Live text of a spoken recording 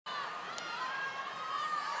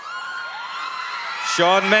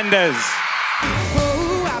Shawn Mendes.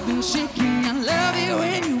 Oh, I've been shaking. I love it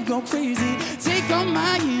when you go crazy. Take all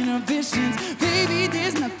my inhibitions. Baby,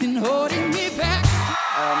 there's nothing holding me back.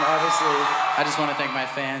 Obviously, I just want to thank my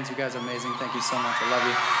fans. You guys are amazing. Thank you so much. I love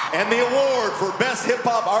you. And the award for Best Hip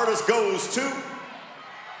Hop Artist goes to...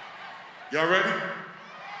 Y'all ready?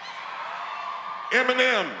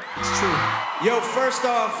 Eminem. It's true. Yo, first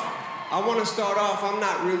off, I want to start off, I'm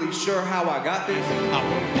not really sure how I got this. I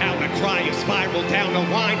won't pound, I cry, and spiral down the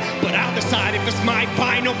line, but I'll decide if it's my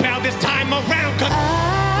final pound this time around, cause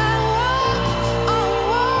I walk on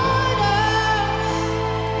water.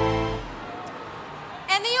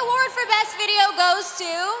 And the award for Best Video goes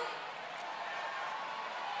to...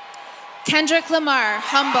 Kendrick Lamar,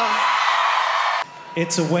 Humble.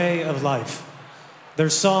 It's a way of life. Their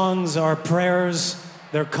songs are prayers,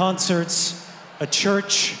 their concerts, a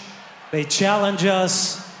church. They challenge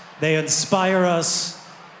us, they inspire us,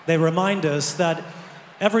 they remind us that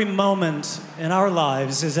every moment in our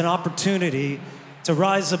lives is an opportunity to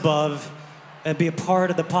rise above and be a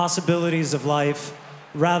part of the possibilities of life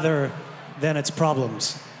rather than its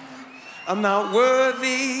problems. I'm not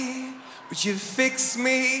worthy, but you fix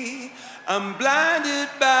me. I'm blinded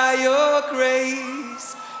by your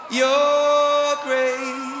grace, your